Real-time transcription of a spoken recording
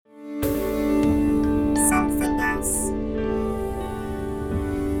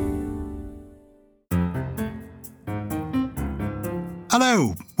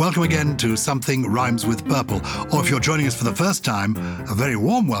Hello, welcome again to Something Rhymes with Purple. Or if you're joining us for the first time, a very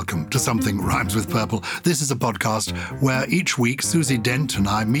warm welcome to Something Rhymes with Purple. This is a podcast where each week Susie Dent and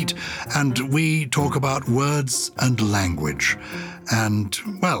I meet and we talk about words and language. And,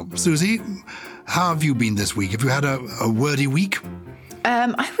 well, Susie, how have you been this week? Have you had a wordy week?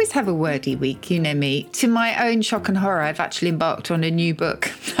 I always have a wordy week, you know me. To my own shock and horror, I've actually embarked on a new book,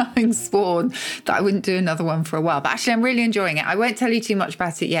 having sworn that I wouldn't do another one for a while. But actually, I'm really enjoying it. I won't tell you too much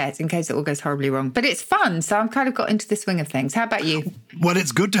about it yet, in case it all goes horribly wrong. But it's fun, so I've kind of got into the swing of things. How about you? Well,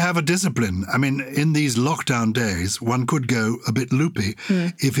 it's good to have a discipline. I mean, in these lockdown days, one could go a bit loopy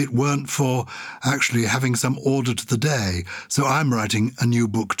if it weren't for actually having some order to the day. So I'm writing a new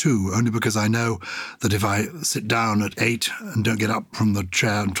book too, only because I know that if I sit down at 8 and don't get up from the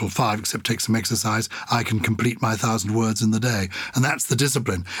chair until 5, except take some exercise, I can complete my 1,000 words in the day. And that's the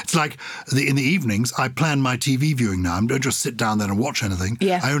discipline. It's like in the evenings, I plan my TV viewing now. I don't just sit down there and watch anything.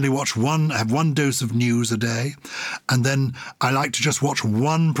 Yeah. I only watch have one dose of news a day. And then I like to just watch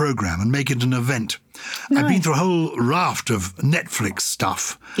one program and make it an event. Nice. I've been through a whole raft of Netflix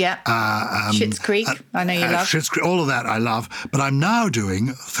stuff. Yeah. Schitt's Creek, I know you love. Schitt's Creek, all of that I love. But I'm now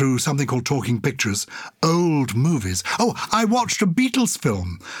doing, through something called Talking Pictures, old movies. Oh, I watched a Beatles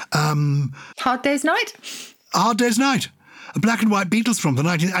film. Hard Day's Night? Hard Day's Night. A black and white Beatles film.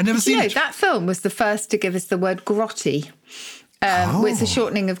 I never seen it. That film was the first to give us the word grotty. Which is a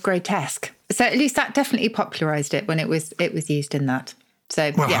shortening of grotesque. So at least that definitely popularised it when it was used in that. So,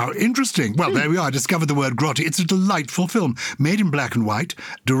 well, yeah. How interesting. Well, there we are. I discovered the word grotty. It's a delightful film, made in black and white,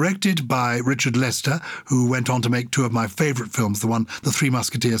 directed by Richard Lester, who went on to make two of my favourite films, The Three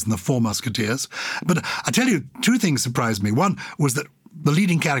Musketeers and The Four Musketeers. But I tell you, two things surprised me. One was that the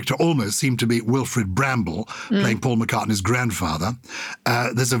leading character almost seemed to be Wilfrid Bramble, playing Paul McCartney's grandfather.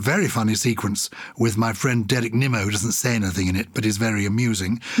 There's a very funny sequence with my friend Derek Nimmo, who doesn't say anything in it, but is very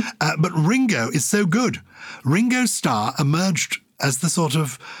amusing. But Ringo is so good. Ringo's star emerged as the sort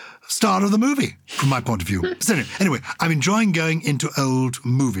of star of the movie, from my point of view. So anyway, I'm enjoying going into old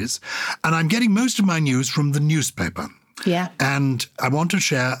movies, and I'm getting most of my news from the newspaper. Yeah. And I want to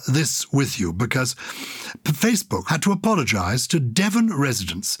share this with you because Facebook had to apologise to Devon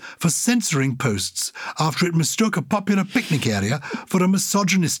residents for censoring posts after it mistook a popular picnic area for a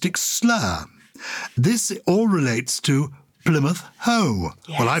misogynistic slur. This all relates to Plymouth Hoe.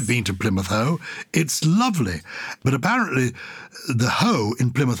 Yes. Well, I've been to Plymouth Hoe. It's lovely. But apparently the Hoe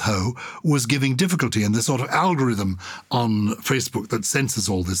in Plymouth Hoe was giving difficulty, and the sort of algorithm on Facebook that censors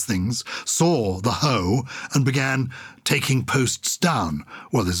all these things saw the Hoe and began taking posts down.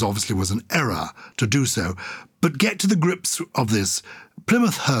 Well, this obviously was an error to do so. But get to the grips of this.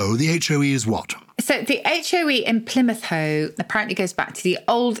 Plymouth Hoe, the H-O-E is what? So the H-O-E in Plymouth Hoe apparently goes back to the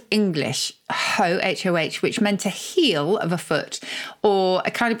Old English hoe, H-O-H, which meant a heel of a foot or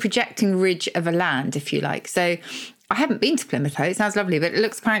a kind of projecting ridge of a land, if you like. So I haven't been to Plymouth Hoe. It sounds lovely, but it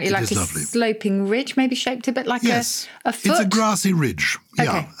looks apparently like a sloping ridge, maybe shaped a bit like a foot. It's a grassy ridge,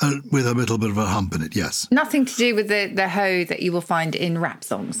 okay. With a little bit of a hump in it, yes. Nothing to do with the hoe that you will find in rap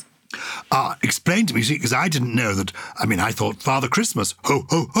songs. Explain to me, see, because I didn't know that. I mean, I thought Father Christmas, ho,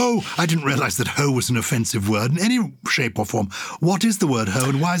 ho, ho. I didn't realise that ho was an offensive word in any shape or form. What is the word ho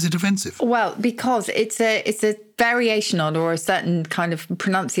and why is it offensive? Well, because it's a variation on or a certain kind of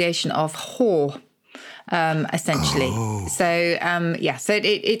pronunciation of whore. Essentially. Oh. So, so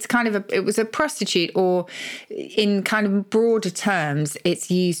it's kind of it was a prostitute, or in kind of broader terms, it's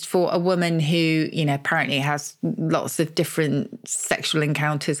used for a woman who, you know, apparently has lots of different sexual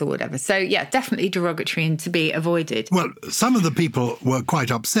encounters or whatever. So, yeah, definitely derogatory and to be avoided. Well, some of the people were quite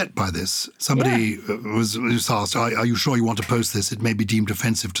upset by this. Somebody was asked, are you sure you want to post this? It may be deemed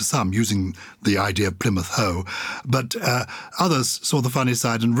offensive to some, using the idea of Plymouth Hoe. But others saw the funny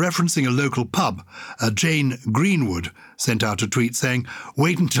side and referencing a local pub, Jane Greenwood sent out a tweet saying,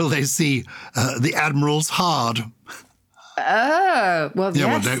 wait until they see the Admiral's hard. Oh, well,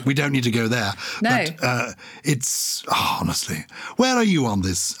 yes. Well, we don't need to go there. No. But it's, honestly, where are you on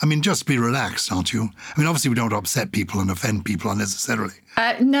this? I mean, just be relaxed, aren't you? I mean, obviously we don't upset people and offend people unnecessarily.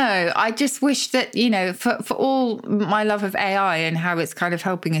 No, I just wish that, you know, for all my love of AI and how it's kind of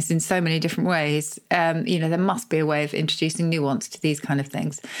helping us in so many different ways, you know, there must be a way of introducing nuance to these kind of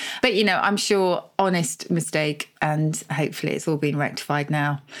things. But, you know, I'm sure honest mistake, and hopefully it's all been rectified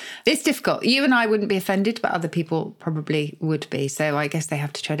now. It's difficult. You and I wouldn't be offended, but other people probably would be. So I guess they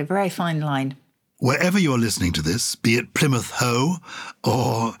have to tread a very fine line. Wherever you're listening to this, be it Plymouth Hoe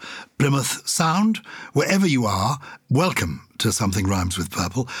or Plymouth Sound, wherever you are, welcome to Something Rhymes with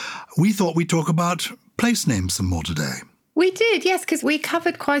Purple. We thought we'd talk about place names some more today. We did, yes, because we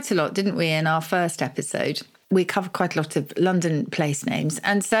covered quite a lot, didn't we, in our first episode? we cover quite a lot of London place names.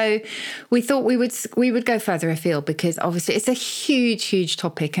 And so we thought we would go further afield, because obviously it's a huge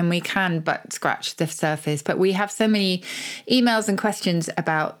topic and we can but scratch the surface. But we have so many emails and questions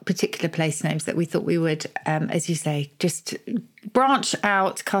about particular place names that we thought we would, as you say, just branch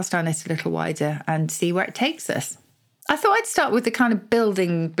out, cast our net a little wider and see where it takes us. I thought I'd start with the kind of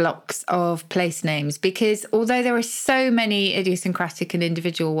building blocks of place names, because although there are so many idiosyncratic and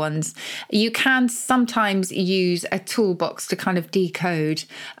individual ones, you can sometimes use a toolbox to kind of decode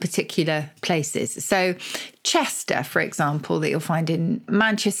particular places. So Chester, for example, that you'll find in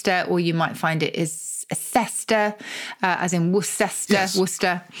Manchester, or you might find it is Cester, as in Worcester, yes.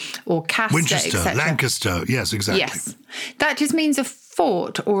 Worcester, or Castor, Winchester, etc. Lancaster, yes, exactly. Yes, that just means a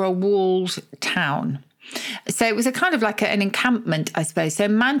fort or a walled town. So it was a kind of like an encampment, I suppose. So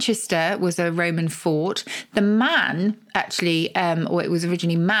Manchester was a Roman fort. The man, actually, or it was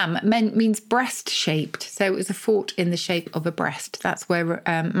originally mam, means breast-shaped. So it was a fort in the shape of a breast. That's where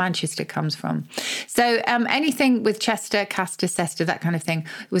Manchester comes from. So anything with Chester, Castor, Cester, that kind of thing,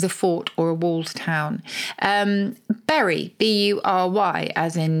 was a fort or a walled town. Bury, B-U-R-Y,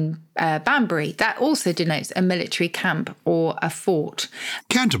 as in Banbury, that also denotes a military camp or a fort.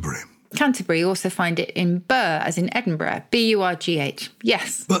 Canterbury, you also find it in Burgh, as in Edinburgh, B-U-R-G-H.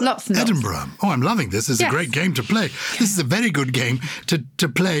 Yes, but lots and Edinburgh. lots. Oh, I'm loving this. This is a great game to play. This is a very good game to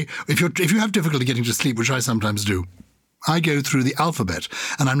play if you have difficulty getting to sleep, which I sometimes do. I go through the alphabet,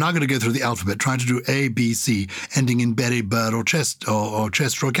 and I'm now going to go through the alphabet, trying to do A, B, C, ending in Bury, Burr, or Chester, or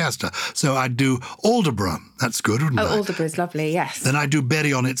Chester, or Castor. So I'd do Aldeburgh. That's good, wouldn't I? Oh, Aldeburgh is lovely, yes. Then I'd do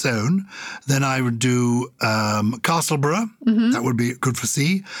Bury on its own. Then I would do Castleborough. Mm-hmm. That would be good for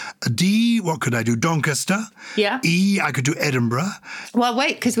C. D, what could I do? Doncaster. Yeah. E, I could do Edinburgh. Well,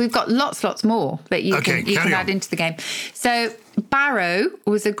 wait, because we've got lots more that you can add into the game. So Barrow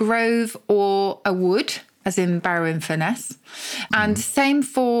was a grove or a wood, as in Barrow-in-Furness. And same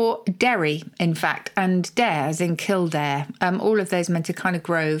for Derry, in fact, and Dare, as in Kildare. All of those meant a kind of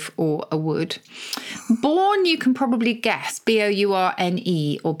grove or a wood. Bourne, you can probably guess,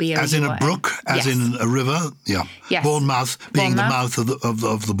 B-O-U-R-N-E or B-O-U-R-N. As in a brook, as in a river, yeah. Yes. Bournemouth being the mouth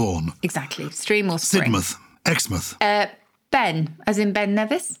of the Bourne. Exactly, stream or spring. Sidmouth, Exmouth. Ben, as in Ben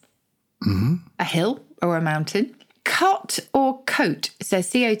Nevis. Mm-hmm. A hill or a mountain. Cot or cote, so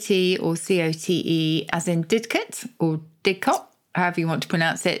C-O-T or C-O-T-E, as in Didcot or Didcot, however you want to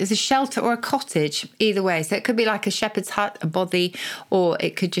pronounce it, is a shelter or a cottage, either way. So it could be like a shepherd's hut, a bothy, or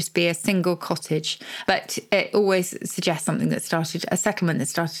it could just be a single cottage. But it always suggests a settlement that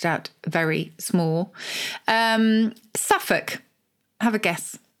started out very small. Suffolk, have a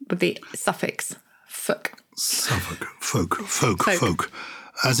guess with the suffix, folk. Suffolk, folk.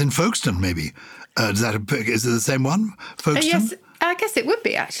 As in Folkestone, maybe. Is it the same one? Folkestone? Yes, I guess it would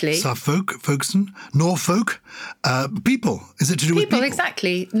be, actually. Suffolk, Folkestone, Norfolk, people. Is it to do with people?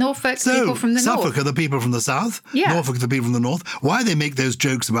 Exactly. Norfolk, people from the Suffolk north. are the people from the south. Yeah. Norfolk are the people from the north. Why they make those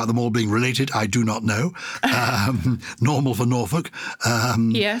jokes about them all being related, I do not know. Normal for Norfolk.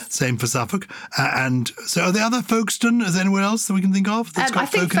 Yes. Same for Suffolk. And so are there other Folkestone? Is there anyone else that we can think of that's got I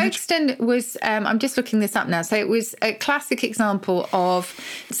think Folkestone was, I'm just looking this up now, so it was a classic example of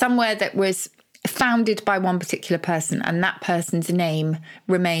somewhere that was founded by one particular person, and that person's name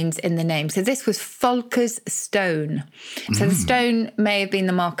remains in the name. So this was Folkers Stone. So the stone may have been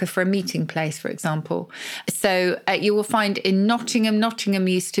the marker for a meeting place, for example. So you will find in Nottingham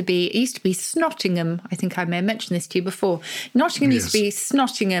used to be Snottingham. I think I may have mentioned this to you before. Nottingham used to be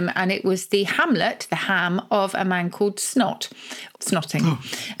Snottingham, and it was the hamlet, the ham, of a man called Snotting. Oh.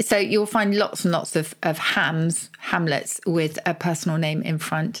 So you'll find lots and lots of hamlets with a personal name in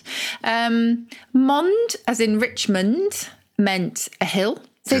front. Mond, as in Richmond, meant a hill.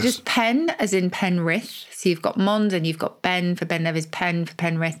 So does Pen, as in Penrith. So you've got Mond and you've got Ben for Ben Nevis, Pen for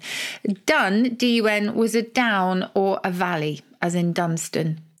Penrith. Dun, D-U-N, was a down or a valley, as in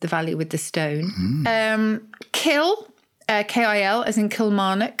Dunstan, the valley with the stone. Kill, K-I-L, as in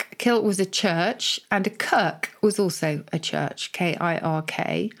Kilmarnock. Kill was a church, and a kirk was also a church,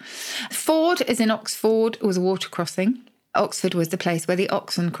 K-I-R-K. Ford, as in Oxford, was a water crossing. Oxford was the place where the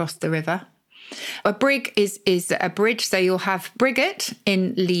oxen crossed the river. A brig is a bridge, so you'll have Briggate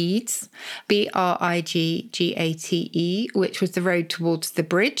in Leeds, B-R-I-G-G-A-T-E, which was the road towards the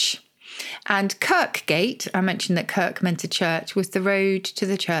bridge. And Kirkgate, I mentioned that Kirk meant a church, was the road to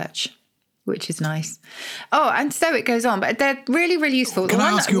the church, which is nice. Oh, and so it goes on, but they're really, really useful. Can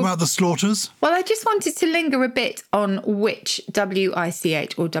I ask you about the slaughters? Well, I just wanted to linger a bit on which,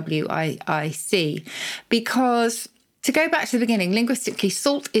 W-I-C-H or W-I-I-C, because To go back to the beginning, linguistically,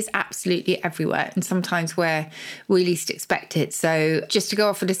 salt is absolutely everywhere and sometimes where we least expect it. So just to go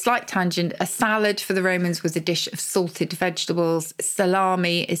off on a slight tangent, a salad for the Romans was a dish of salted vegetables.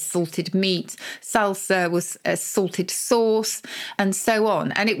 Salami is salted meat. Salsa was a salted sauce, and so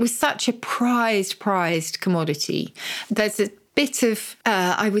on. And it was such a prized commodity. There's a bit of,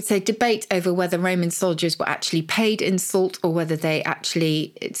 I would say, debate over whether Roman soldiers were actually paid in salt or whether they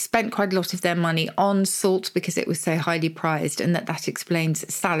actually spent quite a lot of their money on salt because it was so highly prized, and that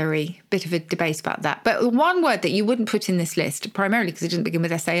explains salary. Bit of a debate about that. But one word that you wouldn't put in this list, primarily because it doesn't begin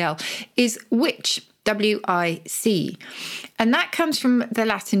with SAL, is which. W-I-C. And that comes from the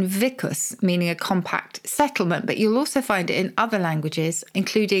Latin vicus, meaning a compact settlement. But you'll also find it in other languages,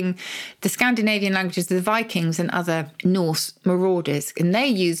 including the Scandinavian languages of the Vikings and other Norse marauders. And they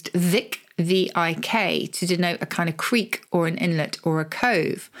used vik, V-I-K, to denote a kind of creek or an inlet or a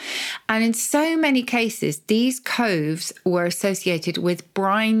cove. And in so many cases, these coves were associated with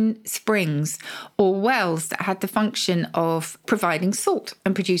brine springs or wells that had the function of providing salt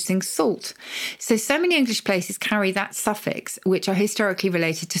and producing salt. So many English places carry that suffix, which are historically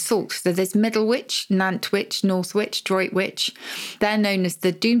related to salt. So there's Middlewich, Nantwich, Northwich, Droitwich. They're known as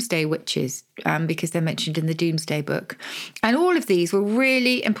the Doomsday Witches because they're mentioned in the Doomsday Book. And all of these were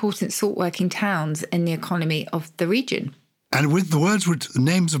really important salt working towns in the economy of the region. And with the words with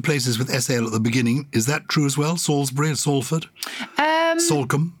names of places with SAL at the beginning, is that true as well? Salisbury, Salford,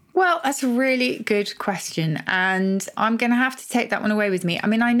 Salcombe? Well, that's a really good question, and I'm going to have to take that one away with me. I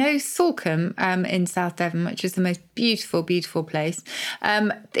mean, I know Salcombe in South Devon, which is the most beautiful, beautiful place.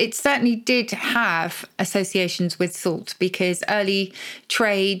 It certainly did have associations with salt because early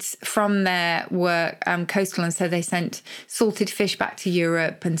trades from there were coastal, and so they sent salted fish back to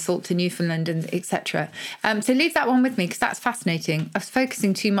Europe and salt to Newfoundland, and etc. So leave that one with me because that's fascinating. I was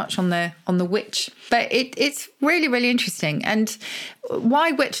focusing too much on the witch, but it's really, really interesting. And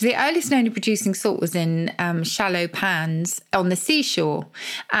why witch? The earliest known of producing salt was in shallow pans on the seashore.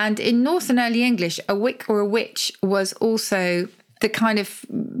 And in North and Early English, a wick or a witch was also the kind of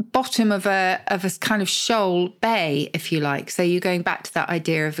bottom of a kind of shoal bay, if you like. So you're going back to that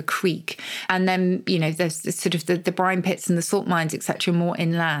idea of a creek. And then, you know, there's sort of the brine pits and the salt mines, etc., more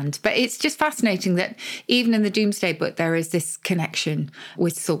inland. But it's just fascinating that even in the Doomsday Book, there is this connection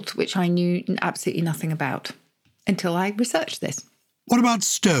with salt, which I knew absolutely nothing about until I researched this. What about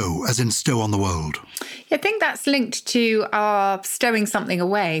stow, as in stow on the wold? Yeah, I think that's linked to our stowing something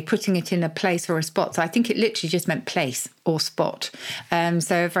away, putting it in a place or a spot. So I think it literally just meant place or spot.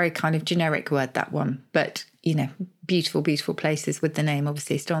 So a very kind of generic word, that one. But, you know, beautiful, beautiful places with the name.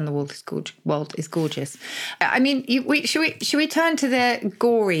 Obviously, stow on the wold is gorgeous. I mean, should we turn to the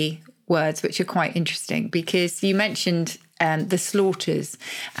gory words, which are quite interesting, because you mentioned the slaughters.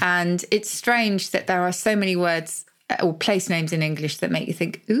 And it's strange that there are so many words or place names in English that make you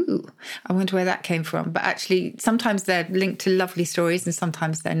think, ooh, I wonder where that came from. But actually, sometimes they're linked to lovely stories and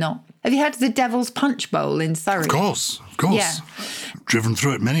sometimes they're not. Have you heard of the Devil's Punch Bowl in Surrey? Of course. Yeah. Driven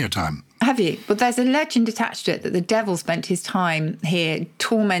through it many a time. Have you? Well, there's a legend attached to it that the devil spent his time here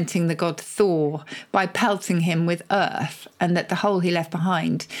tormenting the god Thor by pelting him with earth, and that the hole he left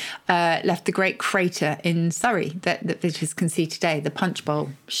behind left the great crater in Surrey that visitors can see today, the punch bowl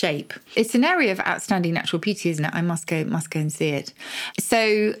shape. It's an area of outstanding natural beauty, isn't it? I must go and see it.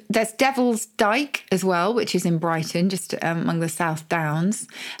 So there's Devil's Dyke as well, which is in Brighton, just among the South Downs.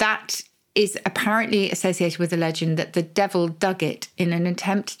 That is apparently associated with the legend that the devil dug it in an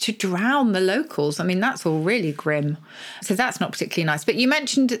attempt to drown the locals. I mean, that's all really grim. So that's not particularly nice. But you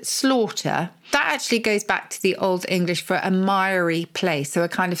mentioned slaughter. That actually goes back to the Old English for a miry place, so a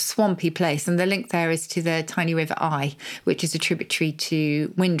kind of swampy place. And the link there is to the tiny river Eye, which is a tributary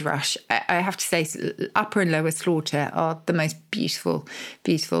to Windrush. I have to say, Upper and Lower Slaughter are the most beautiful,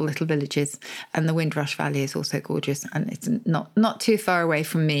 beautiful little villages. And the Windrush Valley is also gorgeous. And it's not too far away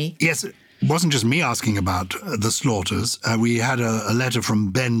from me. Yes. It wasn't just me asking about the slaughters. We had a letter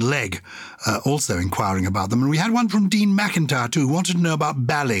from Ben Legg also inquiring about them. And we had one from Dean McIntyre too, who wanted to know about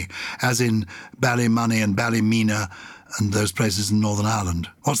Bally, as in Ballymoney and Ballymena and those places in Northern Ireland.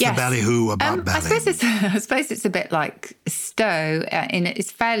 What's the ballyhoo about Bally? I suppose it's a bit like stow.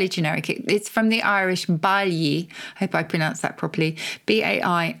 It's fairly generic. It's from the Irish Balli, I hope I pronounced that properly,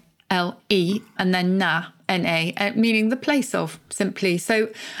 Baile, and then na, N-A, meaning the place of, simply. So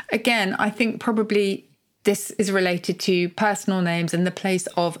again, I think probably this is related to personal names and the place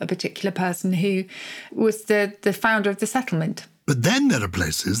of a particular person who was the founder of the settlement. But then there are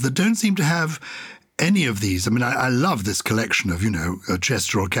places that don't seem to have any of these. I mean, I love this collection of,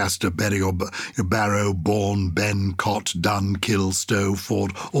 Chester or Castor, Berry or Barrow, Bourne, Ben, Cot, Dun, Kill, Stow,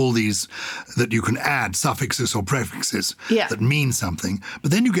 Ford, all these that you can add suffixes or prefixes that mean something.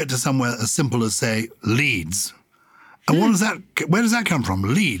 But then you get to somewhere as simple as, say, Leeds. And where does that come from?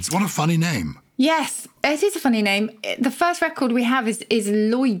 Leeds. What a funny name. Yes, it is a funny name. The first record we have is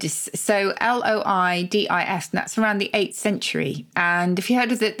Loidis, so Loidis, and that's around the 8th century. And if you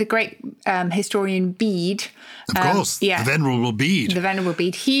heard of the great historian Bede... Of course, the Venerable Bede. The Venerable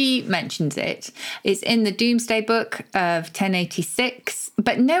Bede, he mentions it. It's in the Domesday Book of 1086,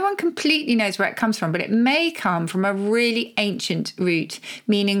 but no one completely knows where it comes from, but it may come from a really ancient root,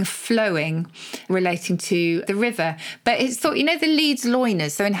 meaning flowing, relating to the river. But it's thought, the Leeds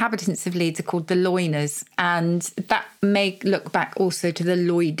Loiners, so inhabitants of Leeds are called the Loiners, and that may look back also to the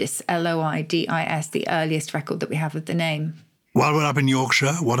Loidis, Loidis, the earliest record that we have of the name. While we're up in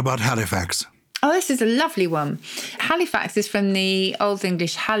Yorkshire, what about Halifax? Oh, this is a lovely one. Halifax is from the Old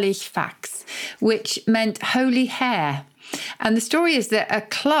English Halifax, which meant holy hair. And the story is that a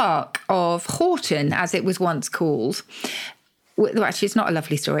clerk of Horton, as it was once called, well, actually, it's not a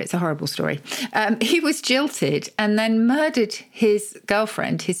lovely story. It's a horrible story. He was jilted and then murdered his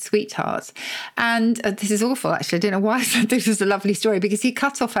girlfriend, his sweetheart. And this is awful, actually. I don't know why I said this was a lovely story, because he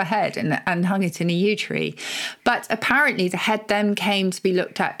cut off her head and hung it in a yew tree. But apparently the head then came to be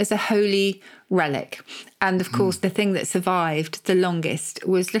looked at as a holy relic. And of course, the thing that survived the longest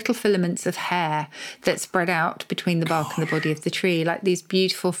was little filaments of hair that spread out between the bark and the body of the tree, like these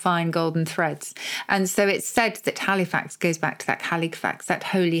beautiful fine golden threads. And so it's said that Halifax goes back to that Halifax, that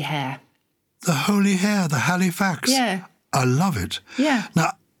holy hair. The holy hair, the Halifax. Yeah. I love it. Yeah.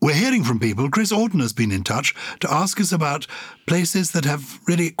 Now, we're hearing from people. Chris Orton has been in touch to ask us about places that have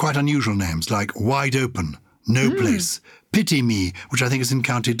really quite unusual names, like Wide Open, No Place, Pity Me, which I think is in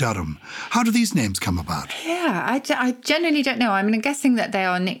County Durham. How do these names come about? Yeah, I generally don't know. I mean, I'm guessing that they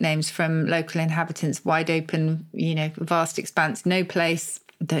are nicknames from local inhabitants. Wide Open, vast expanse, No Place.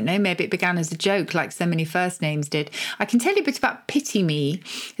 I don't know, maybe it began as a joke like so many first names did. I can tell you a bit about Pity Me,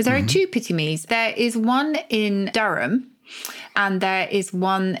 because there are two Pity Me's. There is one in Durham and there is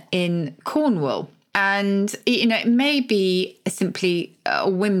one in Cornwall. And, it may be simply a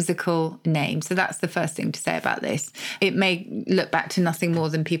whimsical name. So that's the first thing to say about this. It may look back to nothing more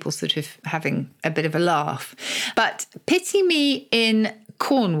than people sort of having a bit of a laugh. But Pity Me in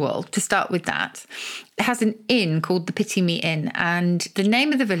Cornwall, to start with that, has an inn called the Pity Me Inn. And the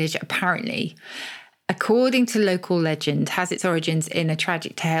name of the village, apparently, according to local legend, has its origins in a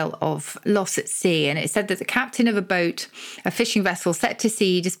tragic tale of loss at sea. And it said that the captain of a boat, a fishing vessel, set to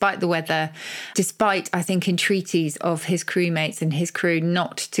sea despite the weather, despite, I think, entreaties of his crewmates and his crew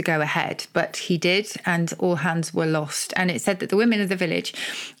not to go ahead. But he did, and all hands were lost. And it said that the women of the village,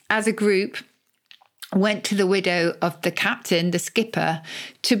 as a group, went to the widow of the captain, the skipper,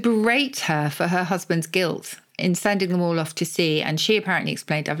 to berate her for her husband's guilt in sending them all off to sea. And she apparently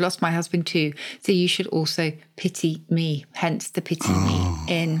explained, I've lost my husband too, so you should also pity me, hence the Pity Me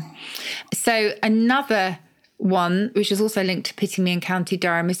Inn. So another one, which is also linked to Pity Me in County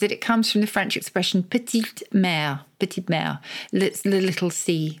Durham, is that it comes from the French expression petite mer, the little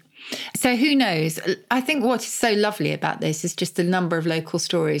sea. So who knows? I think what is so lovely about this is just the number of local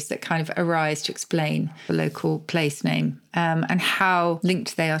stories that kind of arise to explain the local place name and how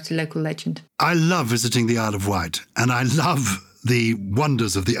linked they are to local legend. I love visiting the Isle of Wight, and I love the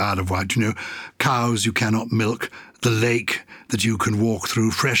wonders of the Isle of Wight. Cows you cannot milk, the lake that you can walk through,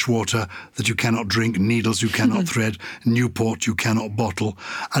 fresh water that you cannot drink, needles you cannot thread, Newport you cannot bottle.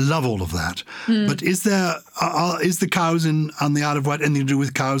 I love all of that. But is the cows on the Isle of Wight anything to do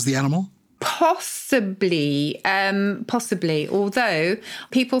with cows, the animal? Possibly. Although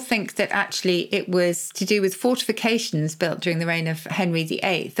people think that actually it was to do with fortifications built during the reign of Henry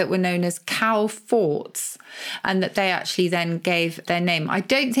VIII that were known as cow forts, and that they actually then gave their name. I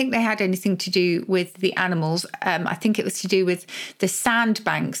don't think they had anything to do with the animals. I think it was to do with the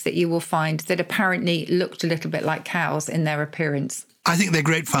sandbanks that you will find that apparently looked a little bit like cows in their appearance. I think they're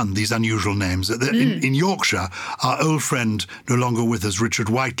great fun, these unusual names. In Yorkshire, our old friend, no longer with us, Richard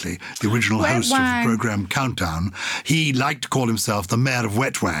Whiteley, the original host of the programme Countdown, he liked to call himself the Mayor of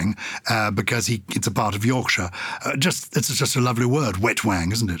Wetwang because it's a part of Yorkshire. It's just a lovely word,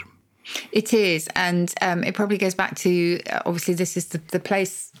 Wetwang, isn't it? It is, and it probably goes back to, obviously this is the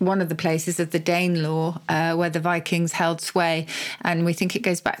place, one of the places of the Danelaw where the Vikings held sway, and we think it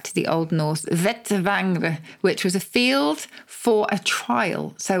goes back to the Old Norse Vettevangre, which was a field for a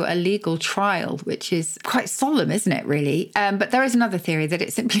trial, so a legal trial, which is quite solemn, isn't it, really? But there is another theory that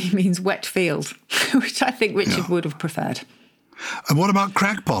it simply means wet field, which I think Richard would have preferred. And what about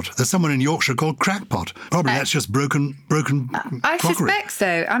crackpot? There's someone in Yorkshire called crackpot. Probably that's just broken I crockery. suspect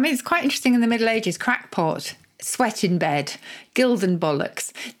so. I mean, it's quite interesting in the Middle Ages. Crackpot, sweat in bed, Gildan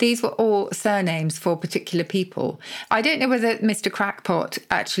bollocks. These were all surnames for particular people. I don't know whether Mr. Crackpot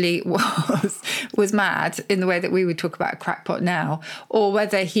actually was mad in the way that we would talk about a crackpot now, or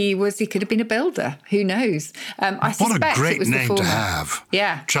whether he could have been a builder. Who knows? I suspect What a great it was the name to former. have.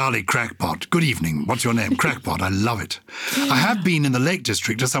 Yeah. Charlie Crackpot. Good evening. What's your name? Crackpot. I love it. I have been in the Lake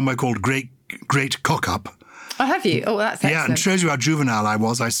District to somewhere called Great Cockup. Oh, have you? Oh, that's excellent. Yeah, and shows you how juvenile I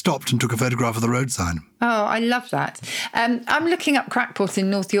was. I stopped and took a photograph of the road sign. Oh, I love that. I'm looking up Crackpot in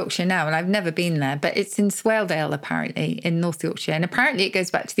North Yorkshire now, and I've never been there, but it's in Swaledale, apparently, in North Yorkshire. And apparently it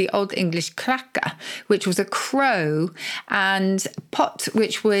goes back to the Old English clacca, which was a crow, and pot,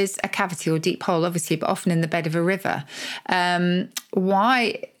 which was a cavity or deep hole, obviously, but often in the bed of a river.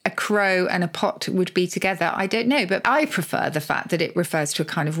 Why a crow and a pot would be together, I don't know, but I prefer the fact that it refers to a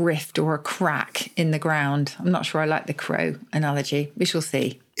kind of rift or a crack in the ground. I'm not sure I like the crow analogy. We shall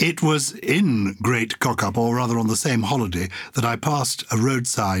see. It was in Great Cockup, or rather on the same holiday, that I passed a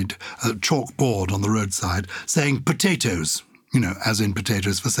roadside, a chalk board on the roadside, saying potatoes, as in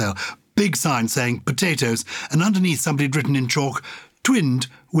potatoes for sale. Big sign saying potatoes, and underneath somebody had written in chalk, twinned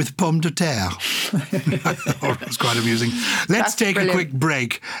with pomme de terre. I thought it was quite amusing. Let's take a quick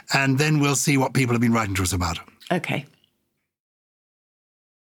break, and then we'll see what people have been writing to us about. Okay.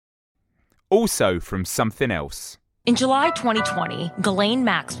 Also from Something Else. In July 2020, Ghislaine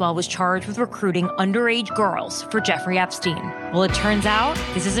Maxwell was charged with recruiting underage girls for Jeffrey Epstein. Well, it turns out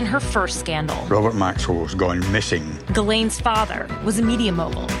this isn't her first scandal. Robert Maxwell was going missing. Ghislaine's father was a media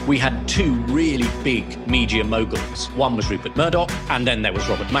mogul. We had two really big media moguls. One was Rupert Murdoch, and then there was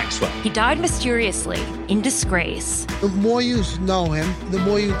Robert Maxwell. He died mysteriously, in disgrace. The more you know him, the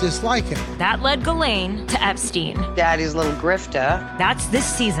more you dislike him. That led Ghislaine to Epstein. Daddy's little grifter. That's this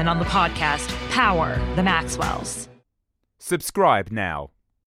season on the podcast, Power, the Maxwells. Subscribe now.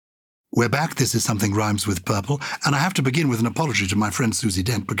 We're back. This is Something Rhymes with Purple. And I have to begin with an apology to my friend Susie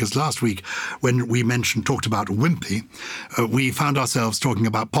Dent, because last week when we talked about Wimpy, we found ourselves talking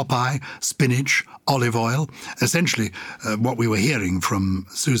about Popeye, spinach, olive oil. Essentially, what we were hearing from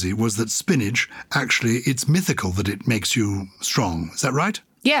Susie was that spinach, actually, it's mythical that it makes you strong. Is that right?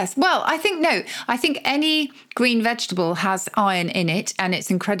 Yes. Well, I think any green vegetable has iron in it and it's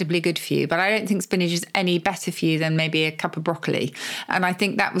incredibly good for you. But I don't think spinach is any better for you than maybe a cup of broccoli. And I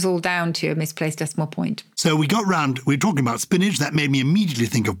think that was all down to a misplaced decimal point. So we were talking about spinach. That made me immediately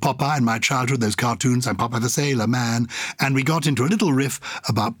think of Popeye in my childhood, those cartoons, and Popeye the Sailor Man. And we got into a little riff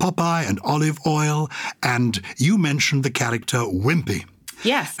about Popeye and olive oil. And you mentioned the character Wimpy.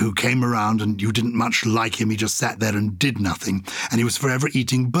 Yes. Who came around and you didn't much like him. He just sat there and did nothing. And he was forever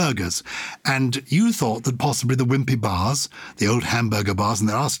eating burgers. And you thought that possibly the Wimpy bars, the old hamburger bars, and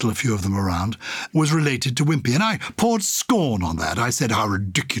there are still a few of them around, was related to Wimpy. And I poured scorn on that. I said, how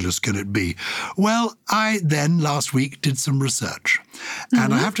ridiculous can it be? Well, I then last week did some research.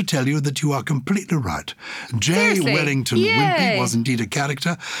 And I have to tell you that you are completely right. J. Wellington Wimpy was indeed a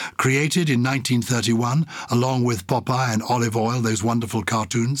character created in 1931, along with Popeye and Olive Oil, those wonderful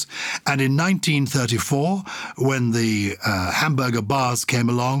cartoons. And in 1934, when the hamburger bars came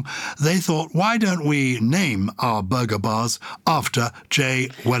along, they thought, why don't we name our burger bars after J.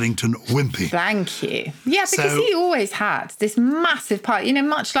 Wellington Wimpy? Thank you. Yeah, because he always had this massive part,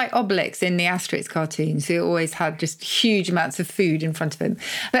 much like Obelix in the Asterix cartoons, who always had just huge amounts of food in front of him.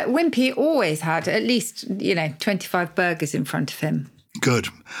 But Wimpy always had at least, 25 burgers in front of him. Good.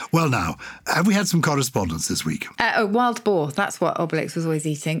 Well, now, have we had some correspondence this week? Wild boar. That's what Obelix was always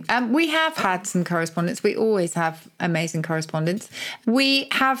eating. We have had some correspondence. We always have amazing correspondence. We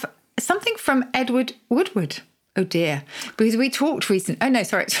have something from Edward Woodward. Oh, dear. Because we talked recently. Oh, no,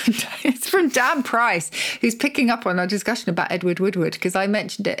 sorry. It's from Dan Price, who's picking up on our discussion about Edward Woodward, because I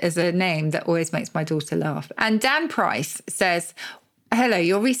mentioned it as a name that always makes my daughter laugh. And Dan Price says, hello,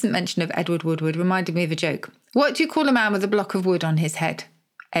 your recent mention of Edward Woodward reminded me of a joke. What do you call a man with a block of wood on his head?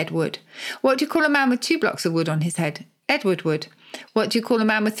 Ed Wood. What do you call a man with 2 blocks of wood on his head? Edward Wood. What do you call a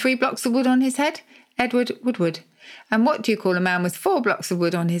man with 3 blocks of wood on his head? Edward Woodward. And what do you call a man with 4 blocks of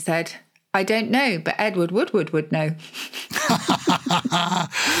wood on his head? I don't know, but Edward Woodward would know.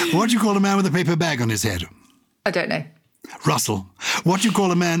 What do you call a man with a paper bag on his head? I don't know. Russell. What do you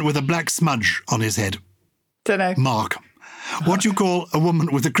call a man with a black smudge on his head? Don't know. Mark. What do you call a woman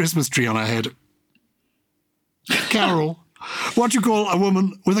with a Christmas tree on her head? Carol. What do you call a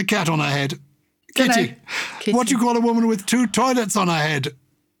woman with a cat on her head? Kitty. What do you call a woman with 2 toilets on her head?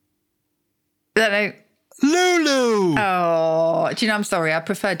 Don't know. Lulu! Oh, do you know, I'm sorry. I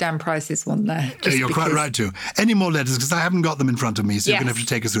prefer Dan Price's one there. You're quite right too. Any more letters? Because I haven't got them in front of me, so Yes. you're going to have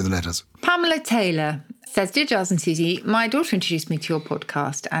to take us through the letters. Pamela Taylor says, Dear Giles and Susie, my daughter introduced me to your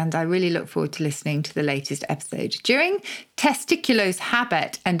podcast and I really look forward to listening to the latest episode. During Testiculos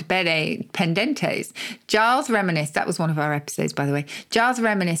Habet and Bene Pendentes, Giles reminisced, that was one of our episodes, by the way, Giles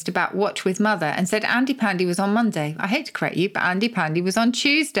reminisced about Watch with Mother and said Andy Pandy was on Monday. I hate to correct you, but Andy Pandy was on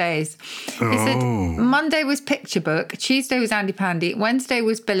Tuesdays. He said Monday was Picture Book, Tuesday was Andy Pandy, Wednesday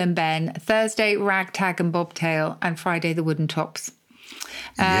was Bill and Ben, Thursday Ragtag and Bobtail, and Friday the Wooden Tops.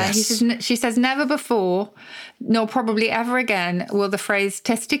 Yes. She says, never before, nor probably ever again, will the phrase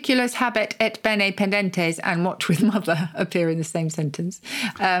testiculos habet et bene pendentes and Watch with Mother appear in the same sentence.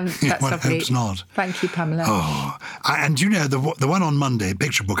 That's one lovely. hopes not. Thank you, Pamela. Oh, and you know, the one on Monday,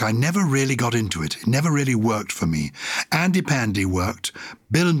 Picture Book, I never really got into it. It never really worked for me. Andy Pandy worked.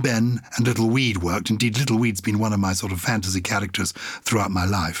 Bill and Ben and Little Weed worked. Indeed, Little Weed's been one of my sort of fantasy characters throughout my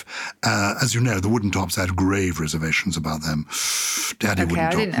life. As you know, the Wooden Tops, I had grave reservations about them. Daddy Okay, Wooden I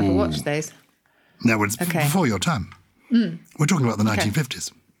Top. didn't ever watch those. No, it's Okay. before your time. We're talking about the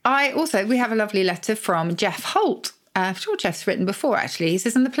 1950s. We have a lovely letter from Jeff Holt. I'm sure Jeff's written before, actually. He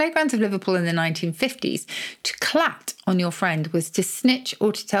says, on the playgrounds of Liverpool in the 1950s, to clat on your friend was to snitch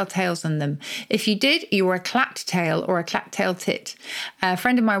or to tell tales on them. If you did, you were a clat tail or a clat tail tit. A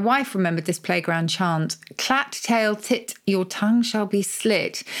friend of my wife remembered this playground chant, clat tail tit, your tongue shall be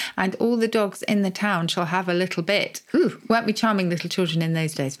slit, and all the dogs in the town shall have a little bit. Ooh, weren't we charming little children in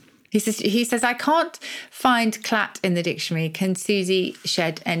those days? He says, I can't find clat in the dictionary. Can Susie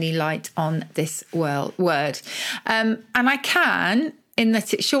shed any light on this word? And I can, in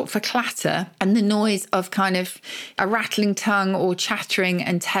that it's short for clatter and the noise of kind of a rattling tongue or chattering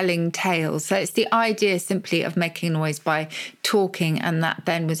and telling tales. So it's the idea simply of making noise by talking, and that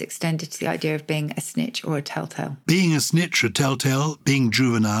then was extended to the idea of being a snitch or a telltale. Being a snitch, a telltale, being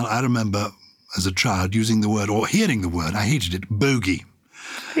juvenile, I remember as a child using the word, or hearing the word, I hated it, bogey.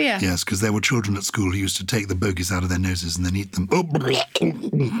 Yeah. Yes, because there were children at school who used to take the bogies out of their noses and then eat them. Oh,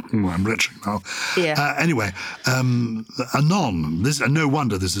 I'm retching now. Yeah. Anyway, no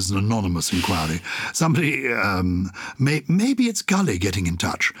wonder this is an anonymous inquiry. Somebody, maybe it's Gully getting in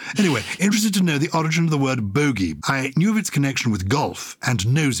touch. Anyway, interested to know the origin of the word bogey. I knew of its connection with golf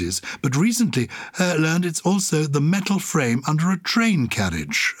and noses, but recently learned it's also the metal frame under a train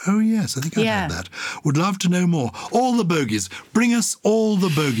carriage. Oh, yes, I think I heard that. Would love to know more. All the bogies. Bring us all the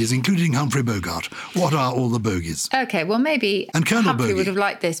bogies, including Humphrey Bogart. What are all the bogies? Okay, well, maybe and Colonel Humphrey Bogey would have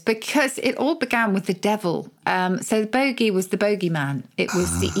liked this because it all began with the devil. So the bogey was the bogeyman. It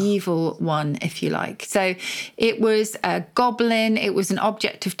was the evil one, if you like. So it was a goblin. It was an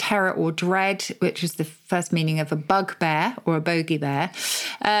object of terror or dread, which was the first meaning of a bugbear or a bogey bear.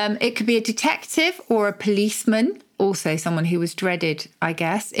 It could be a detective or a policeman, also someone who was dreaded, I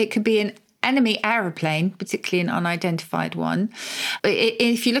guess. It could be an enemy aeroplane, particularly an unidentified one.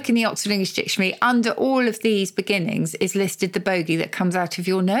 If you look in the Oxford English Dictionary, under all of these beginnings is listed the bogey that comes out of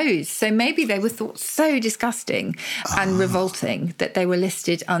your nose. So maybe they were thought so disgusting and revolting that they were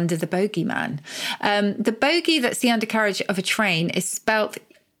listed under the bogeyman. The bogey that's the undercarriage of a train is spelt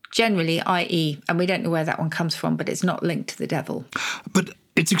generally IE, and we don't know where that one comes from, but it's not linked to the devil. But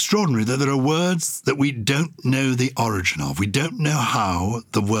it's extraordinary that there are words that we don't know the origin of. We don't know how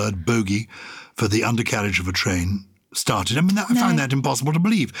the word bogey for the undercarriage of a train started. I mean, I find that impossible to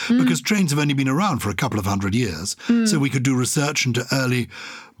believe because trains have only been around for a couple of 100 years. So we could do research into early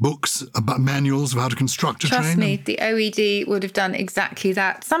books about manuals of how to construct a train. Trust me, the OED would have done exactly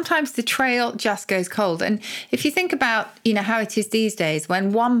that. Sometimes the trail just goes cold. And if you think about, how it is these days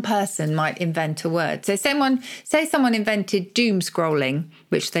when one person might invent a word. So say someone invented doom scrolling,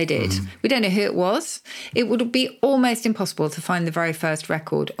 which they did. We don't know who it was. It would be almost impossible to find the very first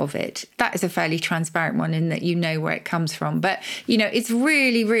record of it. That is a fairly transparent one in that you know where it comes from. But, it's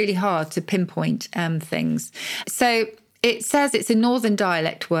really, really hard to pinpoint things. So it says it's a northern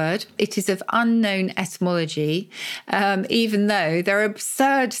dialect word. It is of unknown etymology, even though there are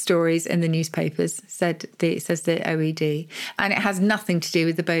absurd stories in the newspapers, says the OED, and it has nothing to do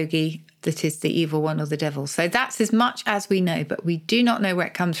with the bogey that is the evil one or the devil. So that's as much as we know, but we do not know where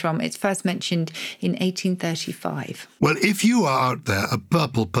it comes from. It's first mentioned in 1835. Well, if you are out there, a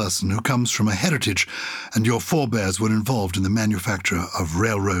purple person who comes from a heritage and your forebears were involved in the manufacture of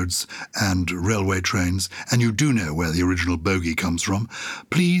railroads and railway trains, and you do know where the original bogey comes from,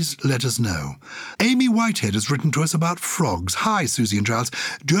 please let us know. Amy Whitehead has written to us about frogs. Hi, Susie and Giles.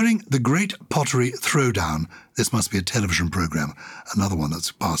 During the Great Pottery Throwdown, this must be a television programme, another one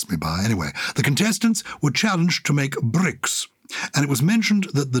that's passed me by. Anyway, the contestants were challenged to make bricks. And it was mentioned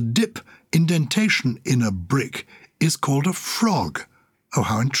that the dip indentation in a brick is called a frog. Oh,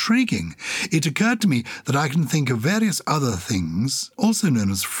 how intriguing. It occurred to me that I can think of various other things, also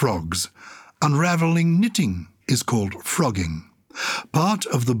known as frogs. Unravelling knitting is called frogging. Part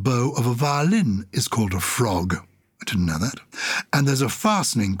of the bow of a violin is called a frog. I didn't know that. And there's a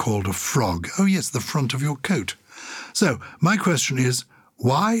fastening called a frog. Oh, yes, the front of your coat. So, my question is,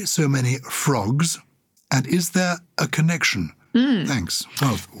 why so many frogs? And is there a connection? Thanks.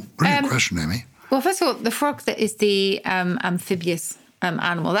 Oh, brilliant question, Amy. Well, first of all, the frog that is the amphibious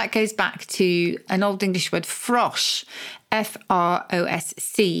animal, that goes back to an Old English word, frosh,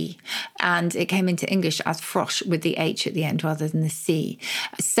 F-R-O-S-C, and it came into English as frosh with the H at the end rather than the C.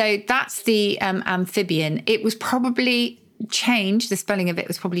 So that's the amphibian. It was probably changed, the spelling of it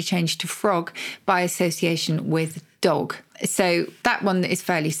was probably changed to frog by association with dog. So that one is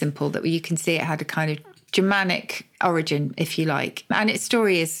fairly simple, that you can see it had a kind of Germanic origin, if you like. And its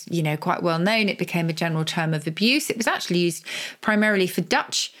story is, quite well known. It became a general term of abuse. It was actually used primarily for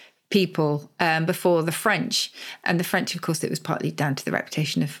Dutch people before the French. And the French, of course, it was partly down to the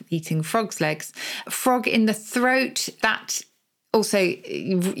reputation of eating frogs' legs. Frog in the throat, that also,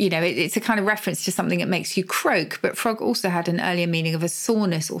 it's a kind of reference to something that makes you croak, but frog also had an earlier meaning of a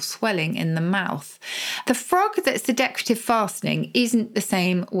soreness or swelling in the mouth. The frog that's the decorative fastening isn't the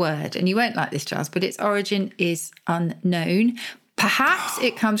same word, and you won't like this, Giles, but its origin is unknown. Perhaps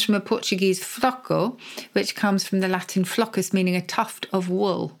it comes from a Portuguese floco, which comes from the Latin flocus, meaning a tuft of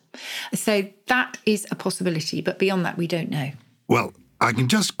wool. So that is a possibility, but beyond that, we don't know. Well, I can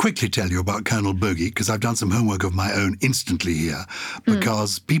just quickly tell you about Colonel Bogey, because I've done some homework of my own instantly here,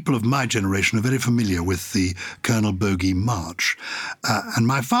 because people of my generation are very familiar with the Colonel Bogey March. And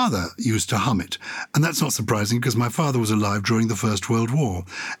my father used to hum it. And that's not surprising, because my father was alive during the First World War.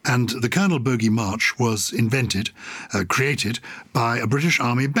 And the Colonel Bogey March was created by a British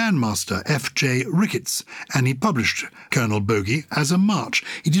Army bandmaster, F.J. Ricketts. And he published Colonel Bogey as a march.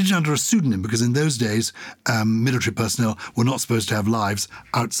 He did it under a pseudonym, because in those days, military personnel were not supposed to have lives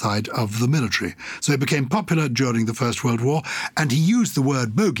outside of the military. So it became popular during the First World War, and he used the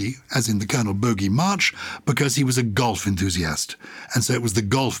word bogey, as in the Colonel Bogey March, because he was a golf enthusiast. And so it was the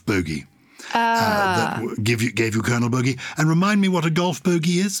golf bogey that gave you Colonel Bogey. And remind me what a golf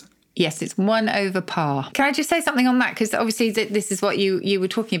bogey is? Yes, it's 1 over par. Can I just say something on that? Because obviously this is what you were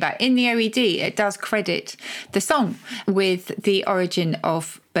talking about. In the OED, it does credit the song with the origin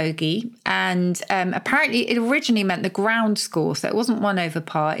of bogey. And apparently it originally meant the ground score. So it wasn't 1 over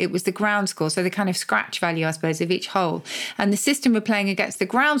par. It was the ground score. So the kind of scratch value, I suppose, of each hole. And the system of playing against the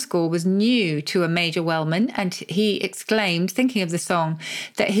ground score was new to a Major Wellman. And he exclaimed, thinking of the song,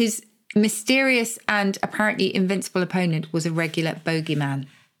 that his mysterious and apparently invincible opponent was a regular bogeyman.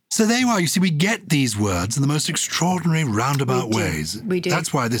 So there you are. You see, we get these words in the most extraordinary roundabout ways. We do.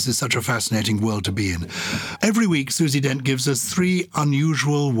 That's why this is such a fascinating world to be in. Every week, Susie Dent gives us 3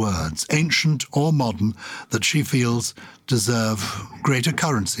 unusual words, ancient or modern, that she feels deserve greater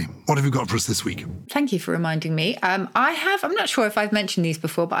currency. What have you got for us this week? Thank you for reminding me. I'm not sure if I've mentioned these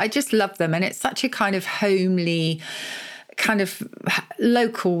before, but I just love them. And it's such a kind of homely, kind of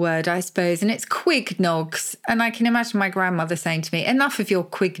local word, I suppose, and it's quignogs. And I can imagine my grandmother saying to me, enough of your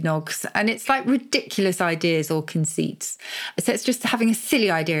quignogs. And it's like ridiculous ideas or conceits. So it's just having a silly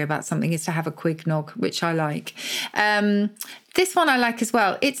idea about something is to have a quignog, which I like. This one I like as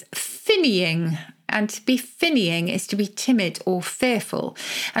well. It's finnying. And to be finnying is to be timid or fearful.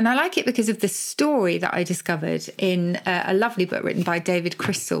 And I like it because of the story that I discovered in a lovely book written by David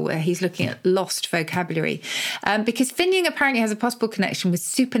Crystal, where he's looking at lost vocabulary. Because finnying apparently has a possible connection with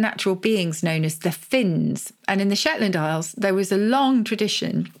supernatural beings known as the Finns. And in the Shetland Isles, there was a long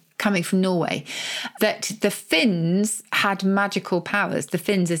tradition coming from Norway, that the Finns had magical powers, the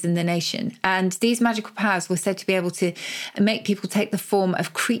Finns as in the nation. And these magical powers were said to be able to make people take the form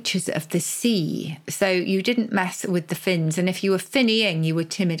of creatures of the sea. So you didn't mess with the Finns. And if you were finnying, you were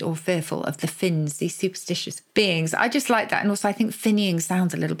timid or fearful of the Finns, these superstitious beings. I just like that. And also I think finnying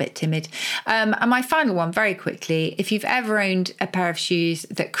sounds a little bit timid. And my final one, very quickly, if you've ever owned a pair of shoes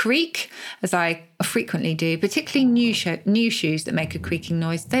that creak, as I frequently do, particularly new shoes that make a creaking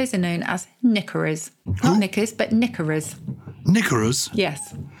noise, those are known as knickerers. Not knickers, but knickerers. Knickerers?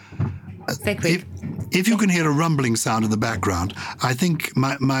 Yes. They creak. If you can hear a rumbling sound in the background, I think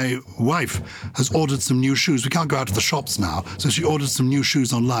my wife has ordered some new shoes. We can't go out to the shops now, so she ordered some new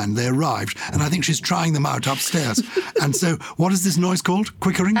shoes online. They arrived, and I think she's trying them out upstairs. And so, what is this noise called?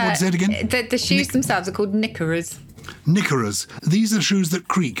 Quickering? What's it again? The shoes themselves are called knickerers. Knickerers. These are shoes that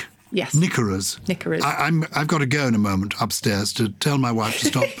creak. Yes. Knickerers. Knickerers. I've got to go in a moment upstairs to tell my wife to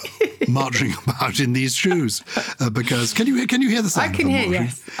stop marching about in these shoes. Because can you hear the sound? I can of them hear, marching?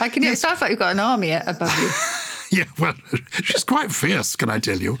 yes. I can hear. It sounds like you've got an army above you. Yeah, well, she's quite fierce, can I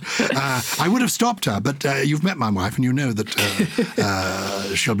tell you? I would have stopped her, but you've met my wife and you know that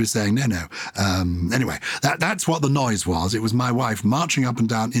she'll be saying no. Anyway, that's what the noise was. It was my wife marching up and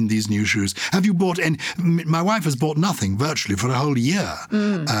down in these new shoes. Have you bought any? My wife has bought nothing virtually for a whole year.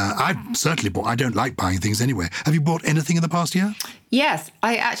 I've certainly bought. I don't like buying things anyway. Have you bought anything in the past year? Yes,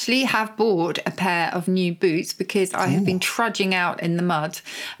 I actually have bought a pair of new boots because I have been trudging out in the mud.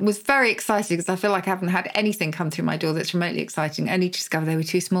 I was very excited because I feel like I haven't had anything come through my door that's remotely exciting. Only to discover they were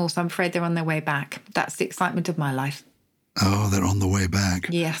too small, so I'm afraid they're on their way back. That's the excitement of my life. Oh, they're on the way back.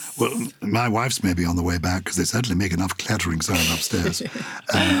 Yes. Well, my wife's maybe on the way back because they certainly make enough clattering sound upstairs.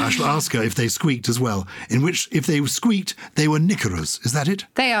 I shall ask her if they squeaked as well, in which, if they squeaked, they were knickerers. Is that it?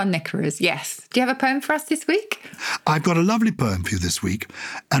 They are knickerers, yes. Do you have a poem for us this week? I've got a lovely poem for you this week.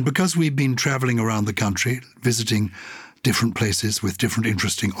 And because we've been travelling around the country, visiting different places with different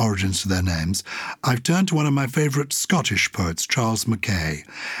interesting origins to their names, I've turned to one of my favourite Scottish poets, Charles Mackay.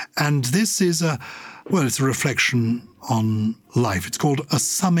 And this is it's a reflection on life. It's called A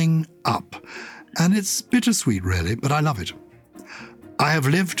Summing Up. And it's bittersweet, really, but I love it. I have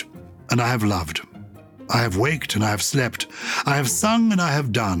lived and I have loved. I have waked and I have slept. I have sung and I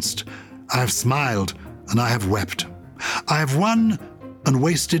have danced. I have smiled and I have wept. I have won and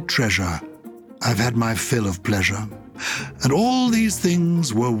wasted treasure. I've had my fill of pleasure. And all these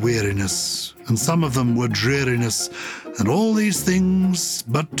things were weariness, and some of them were dreariness, and all these things,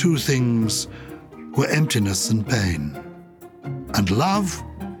 but two things, were emptiness and pain. And love,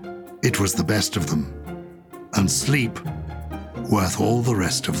 it was the best of them, and sleep, worth all the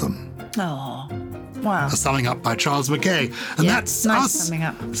rest of them. Oh, wow. A Summing Up by Charles Mackay. And that's nice us summing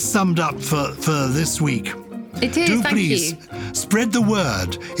up. summed up for this week. It is, Do thank please you. spread the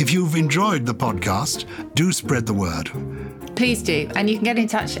word. If you've enjoyed the podcast, do spread the word. Please do. And you can get in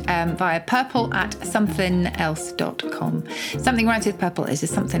touch via purple@somethingelse.com. Something Rhymes with Purple is a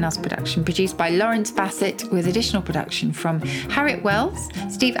Something Else production produced by Lawrence Bassett with additional production from Harriet Wells,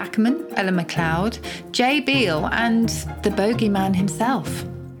 Steve Ackerman, Ella McLeod, Jay Beale and the Bogeyman himself.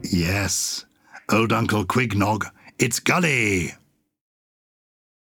 Yes, old Uncle Quignog, it's Gully.